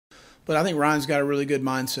But I think Ryan's got a really good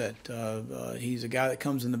mindset. He's a guy that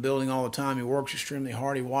comes in the building all the time. He works extremely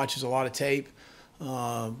hard. He watches a lot of tape.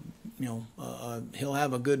 He'll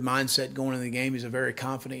have a good mindset going into the game. He's a very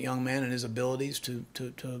confident young man in his abilities to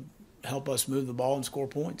help us move the ball and score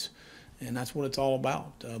points. And that's what it's all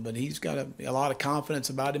about. But he's got a lot of confidence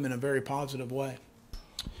about him in a very positive way.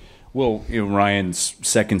 Well, Ryan's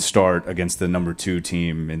second start against the number 2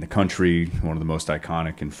 team in the country, one of the most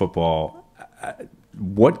iconic in football.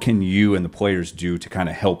 What can you and the players do to kind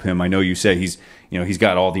of help him? I know you said he's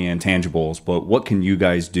got all the intangibles, but what can you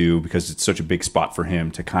guys do, because it's such a big spot for him,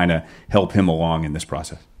 to kind of help him along in this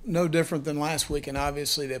process? No different than last week, and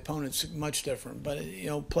obviously the opponent's much different. But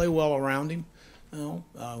play well around him. We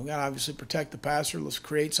got to obviously protect the passer. Let's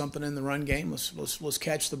create something in the run game. Let's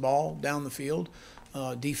catch the ball down the field.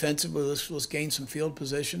 Defensively, let's gain some field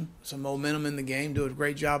position, some momentum in the game, do a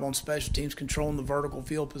great job on special teams, controlling the vertical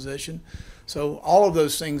field position. So all of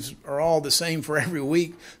those things are all the same for every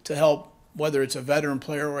week to help, whether it's a veteran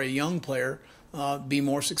player or a young player, be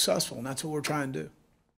more successful, and that's what we're trying to do.